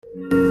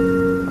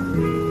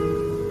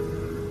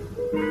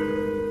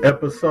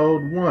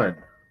Episode 1,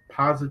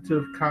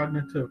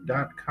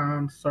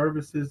 PositiveCognitive.com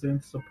Services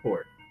and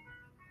Support.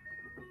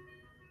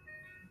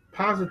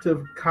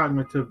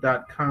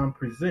 PositiveCognitive.com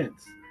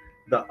presents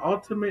the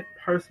ultimate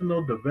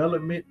personal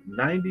development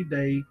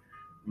 90-day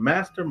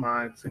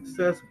mastermind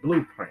success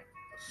blueprint,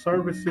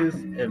 services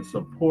and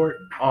support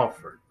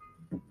offered.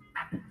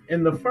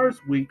 In the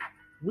first week,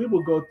 we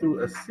will go through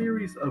a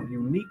series of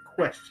unique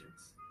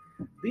questions.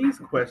 These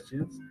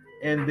questions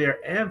and their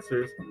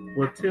answers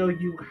will tell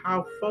you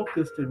how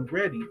focused and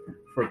ready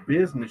for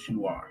business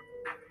you are.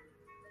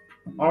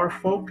 Our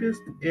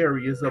focused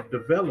areas of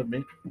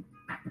development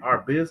are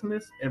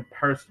business and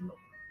personal.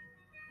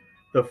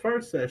 The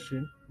first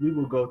session, we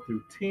will go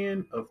through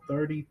 10 of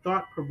 30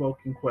 thought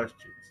provoking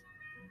questions.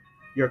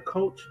 Your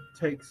coach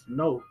takes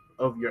note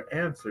of your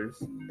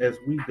answers as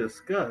we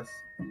discuss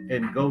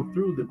and go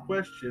through the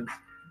questions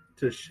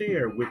to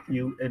share with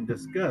you and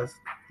discuss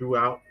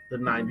throughout the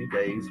 90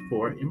 days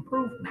for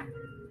improvement.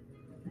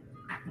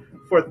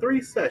 For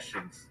 3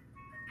 sessions,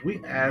 we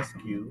ask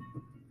you,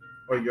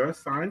 or your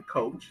assigned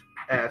coach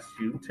asks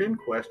you 10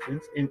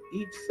 questions in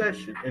each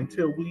session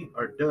until we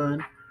are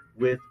done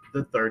with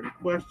the 30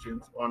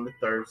 questions on the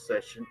third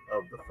session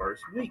of the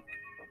first week.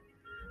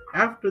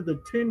 After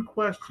the 10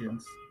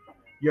 questions,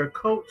 your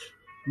coach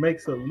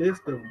makes a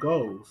list of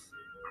goals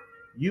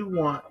you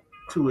want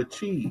to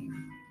achieve.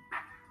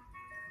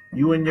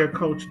 You and your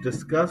coach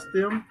discuss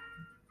them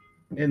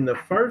in the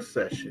first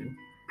session,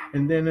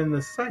 and then in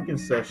the second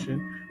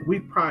session, we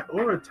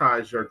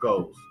prioritize your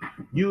goals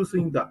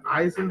using the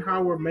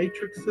Eisenhower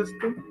matrix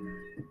system,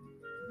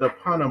 the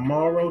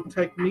Panamaro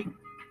technique,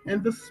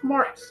 and the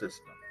SMART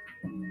system.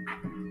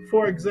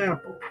 For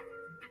example,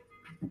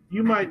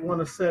 you might want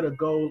to set a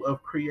goal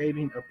of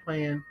creating a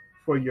plan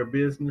for your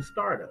business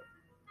startup,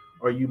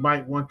 or you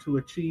might want to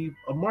achieve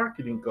a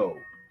marketing goal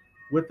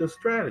with a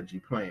strategy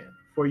plan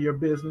for your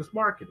business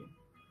marketing.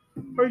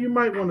 Or you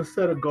might want to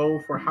set a goal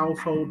for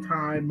household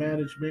time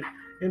management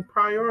and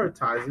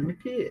prioritizing the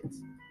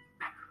kids.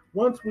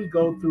 Once we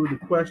go through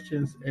the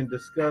questions and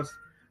discuss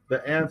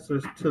the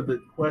answers to the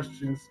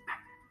questions,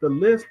 the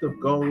list of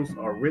goals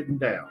are written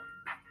down.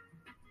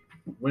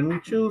 When we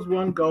choose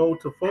one goal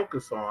to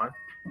focus on,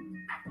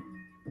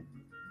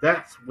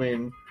 that's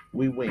when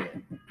we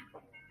win.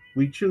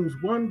 We choose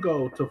one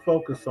goal to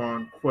focus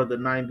on for the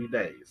 90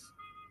 days.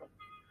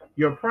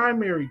 Your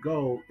primary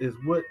goal is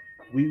what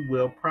we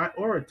will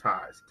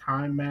prioritize,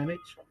 time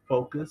manage,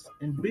 focus,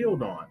 and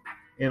build on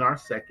in our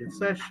second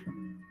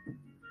session.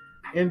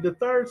 In the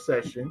third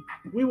session,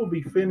 we will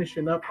be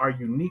finishing up our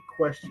unique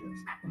questions.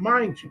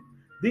 Mind you,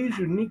 these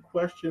unique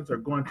questions are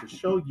going to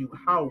show you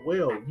how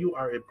well you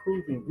are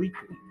improving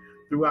weekly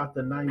throughout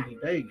the 90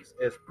 days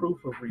as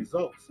proof of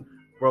results,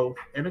 growth,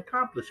 and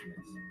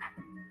accomplishments.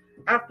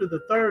 After the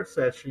third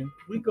session,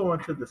 we go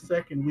into the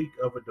second week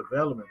of a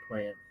development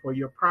plan for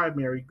your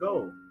primary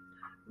goal.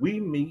 We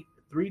meet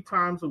 3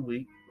 times a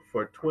week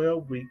for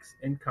 12 weeks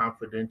in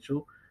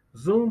confidential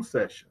Zoom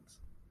sessions.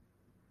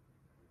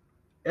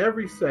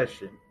 Every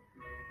session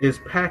is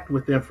packed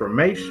with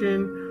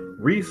information,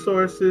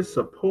 resources,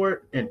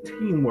 support, and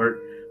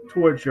teamwork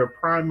towards your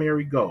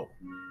primary goal.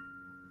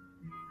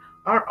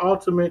 Our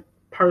ultimate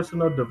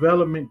personal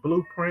development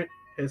blueprint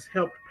has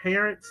helped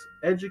parents,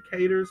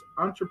 educators,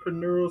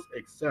 entrepreneurs,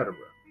 etc.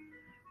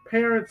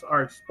 Parents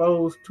are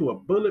exposed to a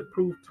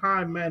bulletproof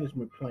time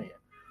management plan.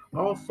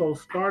 Also,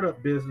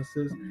 startup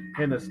businesses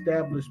and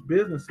established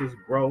businesses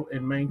grow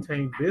and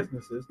maintain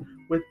businesses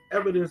with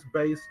evidence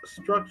based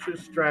structure,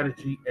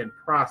 strategy, and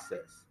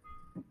process.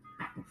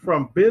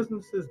 From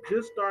businesses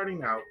just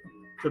starting out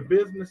to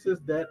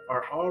businesses that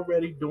are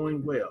already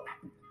doing well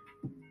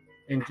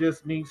and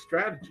just need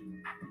strategy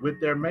with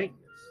their maintenance.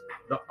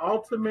 The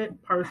ultimate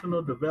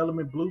personal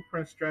development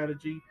blueprint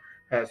strategy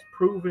has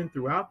proven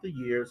throughout the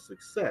years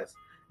success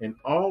in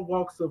all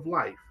walks of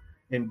life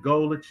and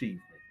goal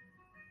achievement.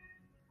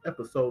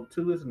 Episode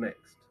 2 is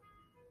next.